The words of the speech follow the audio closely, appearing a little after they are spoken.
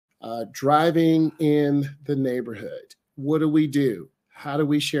Driving in the neighborhood. What do we do? How do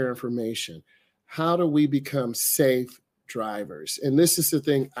we share information? How do we become safe drivers? And this is the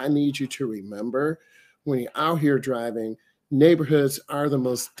thing I need you to remember when you're out here driving. Neighborhoods are the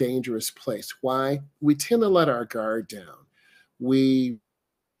most dangerous place. Why? We tend to let our guard down. We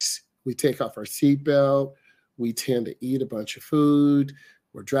we take off our seatbelt. We tend to eat a bunch of food.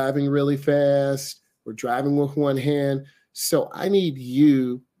 We're driving really fast. We're driving with one hand. So I need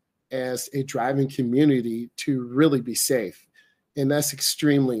you as a driving community to really be safe. And that's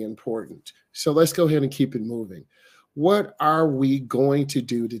extremely important. So let's go ahead and keep it moving. What are we going to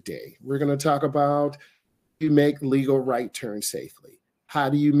do today? We're going to talk about how you make legal right turn safely. How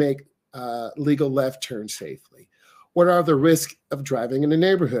do you make legal left turn safely? What are the risks of driving in the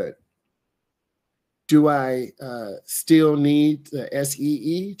neighborhood? Do I still need the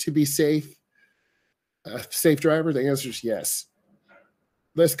SEE to be safe, a safe driver? The answer is yes.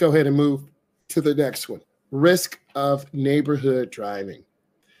 Let's go ahead and move to the next one. Risk of neighborhood driving.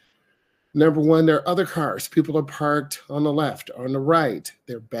 Number one, there are other cars. People are parked on the left or on the right.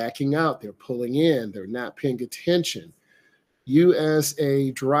 They're backing out. They're pulling in. They're not paying attention. You as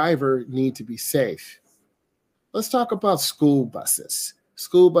a driver need to be safe. Let's talk about school buses.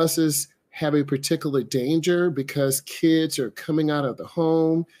 School buses have a particular danger because kids are coming out of the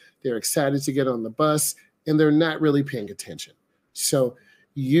home. They're excited to get on the bus, and they're not really paying attention. So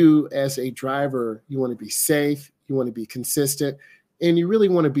you as a driver, you want to be safe. You want to be consistent. And you really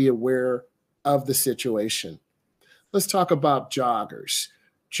want to be aware of the situation. Let's talk about joggers.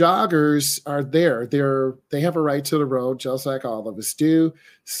 Joggers are there. They have a right to the road, just like all of us do.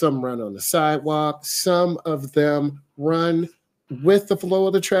 Some run on the sidewalk. Some of them run with the flow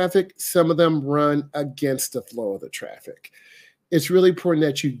of the traffic. Some of them run against the flow of the traffic. It's really important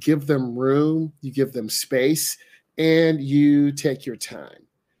that you give them room, you give them space, and you take your time.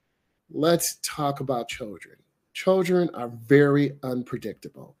 Let's talk about children. Children are very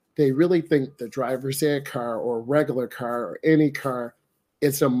unpredictable. They really think the driver's ed car or a regular car or any car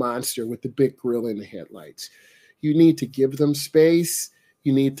is a monster with the big grill in the headlights. You need to give them space.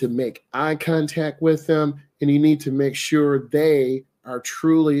 You need to make eye contact with them, and you need to make sure they are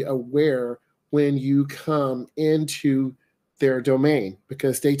truly aware when you come into their domain,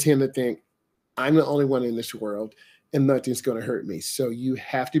 because they tend to think, I'm the only one in this world and nothing's going to hurt me. So you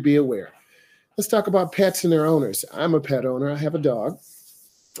have to be aware. Let's talk about pets and their owners. I'm a pet owner. I have a dog.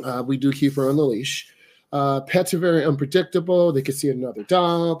 We do keep her on the leash. Pets are very unpredictable. They could see another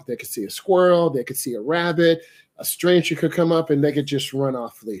dog. They could see a squirrel. They could see a rabbit. A stranger could come up and they could just run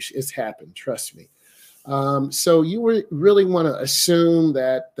off leash. It's happened. Trust me. So you really want to assume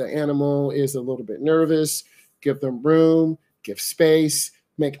that the animal is a little bit nervous. Give them room. Give space.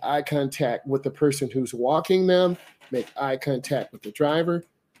 Make eye contact with the person who's walking them. Make eye contact with the driver.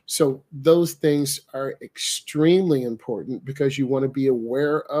 So those things are extremely important because you want to be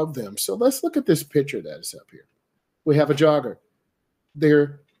aware of them. So let's look at this picture that is up here. We have a jogger.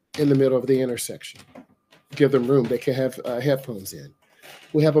 They're in the middle of the intersection. Give them room. They can have headphones in.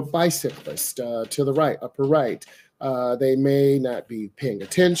 We have a bicyclist to the right, upper right. They may not be paying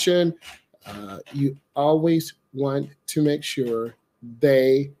attention. You always want to make sure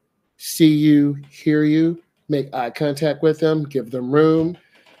they see you, hear you, make eye contact with them, give them room.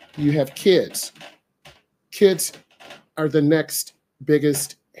 You have kids. Kids are the next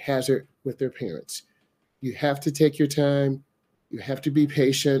biggest hazard with their parents. You have to take your time. You have to be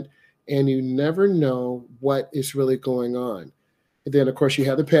patient, and you never know what is really going on. And then, of course, you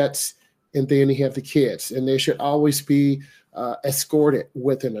have the pets, and then you have the kids, and they should always be escorted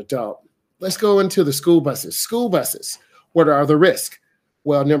with an adult. Let's go into the school buses. School buses, what are the risks?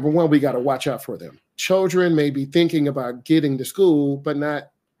 Well, number one, we got to watch out for them. Children may be thinking about getting to school, but not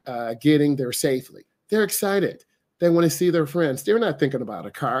getting there safely. They're excited. They want to see their friends. They're not thinking about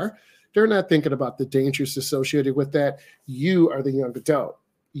a car. They're not thinking about the dangers associated with that. You are the young adult.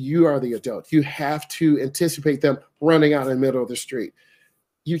 You are the adult. You have to anticipate them running out in the middle of the street.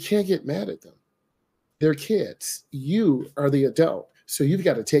 You can't get mad at them. They're kids. You are the adult. So you've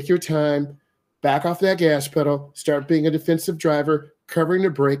got to take your time, back off that gas pedal, start being a defensive driver, covering the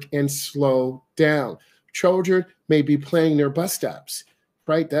brake, and slow down. Children may be playing their bus stops,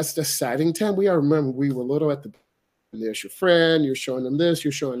 right? That's the exciting time. We all remember we were little at the, there's your friend, you're showing them this,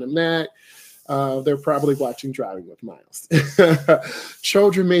 you're showing them that. They're probably watching Driving with Myles.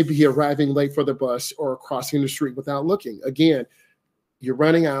 Children may be arriving late for the bus or crossing the street without looking. Again, you're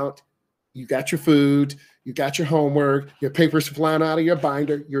running out, you got your food, you got your homework, your papers flying out of your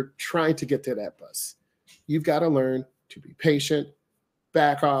binder, you're trying to get to that bus. You've got to learn to be patient,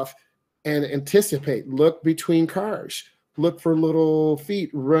 back off, and anticipate. Look between cars. Look for little feet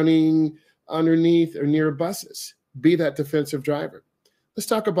running underneath or near buses. Be that defensive driver. Let's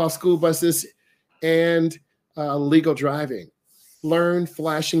talk about school buses and legal driving. Learn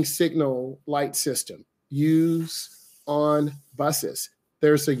flashing signal light system. Use on buses.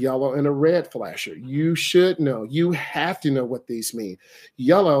 There's a yellow and a red flasher. You should know. You have to know what these mean.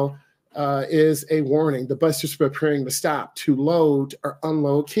 Yellow is a warning. The bus is preparing to stop to load or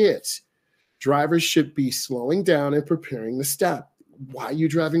unload kids. Drivers should be slowing down and preparing to stop. Why are you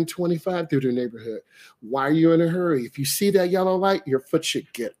driving 25 through the neighborhood? Why are you in a hurry? If you see that yellow light, your foot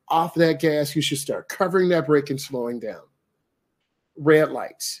should get off that gas. You should start covering that brake and slowing down. Red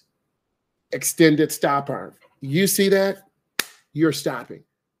lights, extended stop arm. You see that? You're stopping.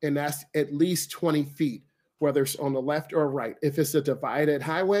 And that's at least 20 feet, whether it's on the left or right. If it's a divided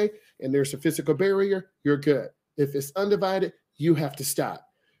highway and there's a physical barrier, you're good. If it's undivided, you have to stop.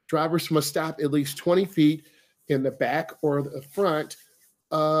 Drivers must stop at least 20 feet in the back or the front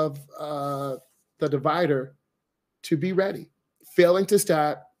of the divider to be ready. Failing to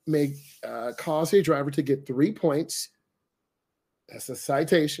stop may cause a driver to get 3 points. That's a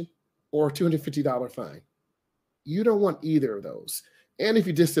citation or a $250 fine. You don't want either of those. And if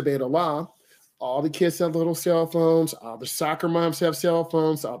you disobey the law, all the kids have little cell phones, all the soccer moms have cell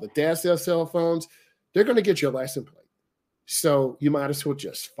phones, all the dads have cell phones. They're going to get your license plate. So you might as well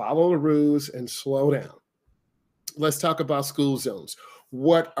just follow the rules and slow down. Let's talk about school zones.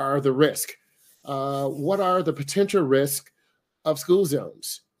 What are the risks? What are the potential risks of school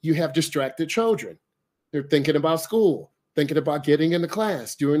zones? You have distracted children. They're thinking about school, thinking about getting into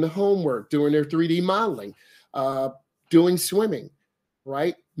class, doing the homework, doing their 3D modeling, doing swimming,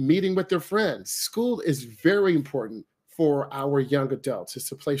 right? Meeting with their friends. School is very important for our young adults.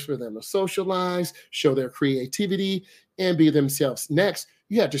 It's a place for them to socialize, show their creativity, and be themselves. Next,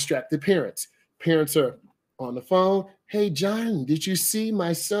 you have distracted parents. Parents are on the phone. Hey, John, did you see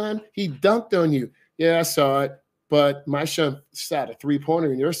my son? He dunked on you. Yeah, I saw it, but my son shot a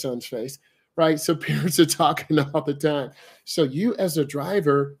three-pointer in your son's face, right? So parents are talking all the time. So you as a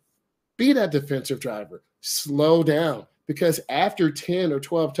driver, be that defensive driver. Slow down, because after 10 or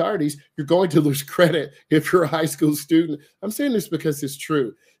 12 tardies, you're going to lose credit if you're a high school student. I'm saying this because it's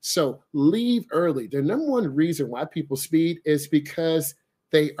true. So leave early. The number one reason why people speed is because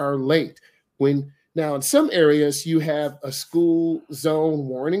they are late. Now, in some areas, you have a school zone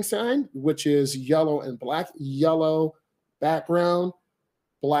warning sign, which is yellow and black, yellow background,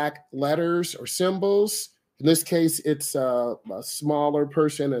 black letters or symbols. In this case, it's a smaller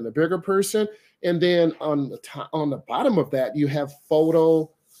person and a bigger person. And then on the bottom of that, you have photo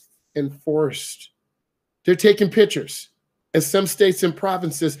enforced. They're taking pictures. In some states and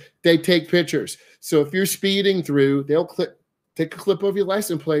provinces, they take pictures. So if you're speeding through, they'll take a clip of your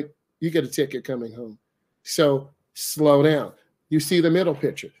license plate. You get a ticket coming home. So slow down. You see the middle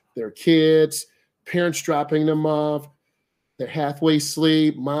picture. They're kids, parents dropping them off. They're halfway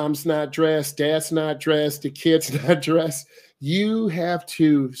asleep. Mom's not dressed. Dad's not dressed. The kid's not dressed. You have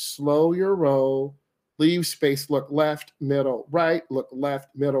to slow your roll, leave space, look left, middle, right, look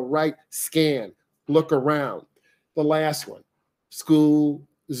left, middle, right, scan, look around. The last one, school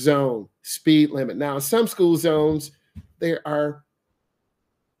zone, speed limit. Now, in some school zones, there are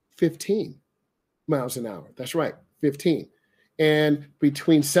 15 miles an hour. That's right, 15. And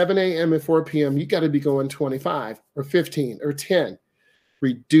between 7 a.m. and 4 p.m., you got to be going 25 or 15 or 10.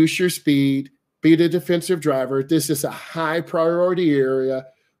 Reduce your speed. Be the defensive driver. This is a high priority area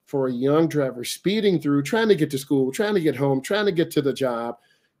for a young driver speeding through, trying to get to school, trying to get home, trying to get to the job.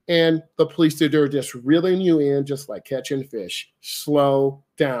 And the police, they're just reeling you in just like catching fish. Slow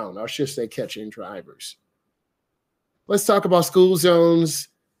down. I should say catching drivers. Let's talk about school zones,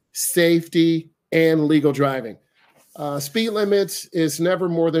 safety, and legal driving. Speed limits is never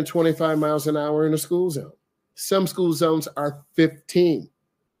more than 25 miles an hour in a school zone. Some school zones are 15.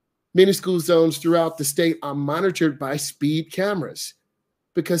 Many school zones throughout the state are monitored by speed cameras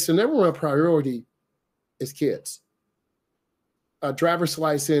because the number one priority is kids. A driver's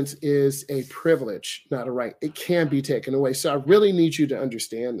license is a privilege, not a right. It can be taken away. So I really need you to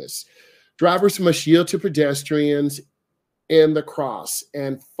understand this. Drivers must yield to pedestrians in the cross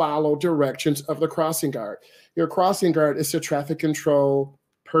and follow directions of the crossing guard. Your crossing guard is a traffic control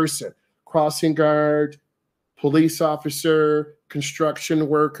person. Crossing guard, police officer, construction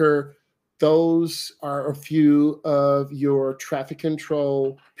worker, those are a few of your traffic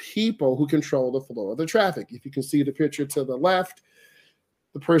control people who control the flow of the traffic. If you can see the picture to the left,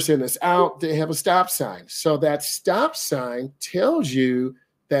 the person is out, they have a stop sign. So that stop sign tells you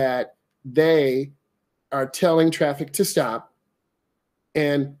that they are telling traffic to stop,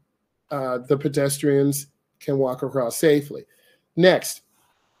 and the pedestrians can walk across safely. Next,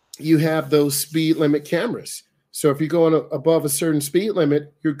 you have those speed limit cameras. So if you're going above a certain speed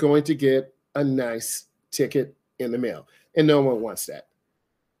limit, you're going to get a nice ticket in the mail. And no one wants that.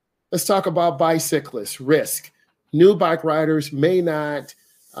 Let's talk about bicyclists, risk. New bike riders may not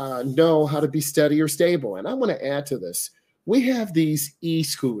know how to be steady or stable. And I want to add to this. We have these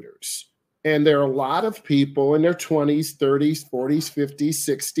e-scooters, and there are a lot of people in their 20s, 30s, 40s, 50s,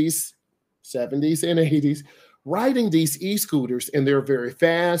 60s, 70s, and 80s riding these e-scooters, and they're very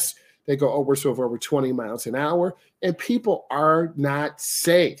fast. They go over 20 miles an hour, and people are not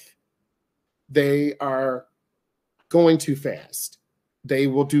safe. They are going too fast. They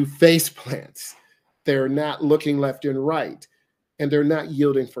will do face plants. They're not looking left and right, and they're not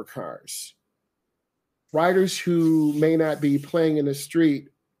yielding for cars. Riders who may be playing in the street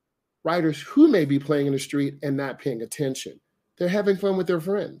and not paying attention. They're having fun with their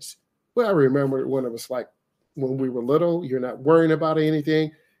friends. Well, I remember when it was like when we were little, you're not worrying about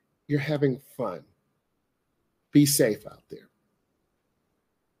anything. You're having fun. Be safe out there.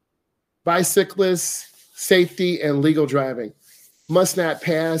 Bicyclists, safety, and legal driving must not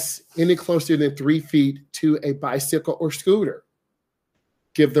pass any closer than 3 feet to a bicycle or scooter.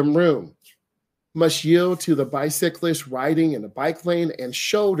 Give them room. Must yield to the bicyclist riding in the bike lane and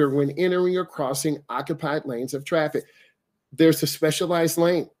shoulder when entering or crossing occupied lanes of traffic. There's a specialized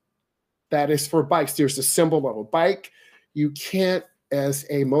lane that is for bikes. There's a symbol of a bike. You can't, as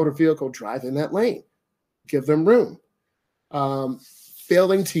a motor vehicle, drive in that lane. Give them room.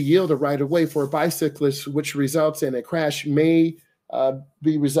 Failing to yield a right-of-way for a bicyclist, which results in a crash, may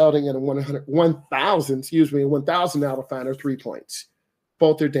be resulting in a $1,000 fine or 3 points.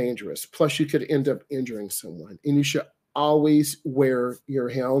 Both are dangerous. Plus, you could end up injuring someone, and you should always wear your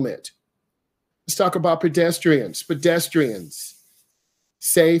helmet. Let's talk about pedestrians. Pedestrians,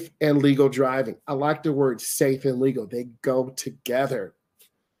 safe and legal driving. I like the word safe and legal. They go together.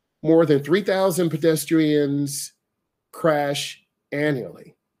 More than 3,000 pedestrians crash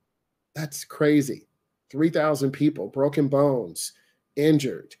annually. That's crazy. 3,000 people, broken bones,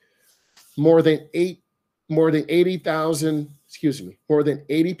 injured. More than 80%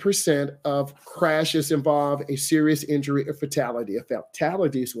 of crashes involve a serious injury or fatality. A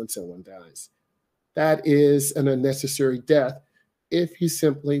fatality is when someone dies. That is an unnecessary death if you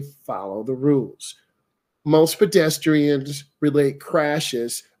simply follow the rules. Most pedestrians relate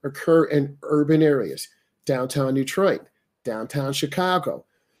crashes occur in urban areas, downtown Detroit, downtown Chicago,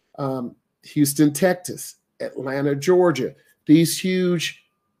 Houston, Texas, Atlanta, Georgia. These huge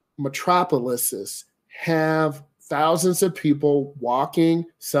metropolises have thousands of people walking.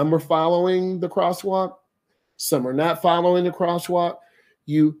 Some are following the crosswalk. Some are not following the crosswalk.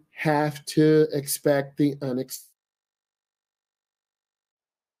 You have to expect the unexpected.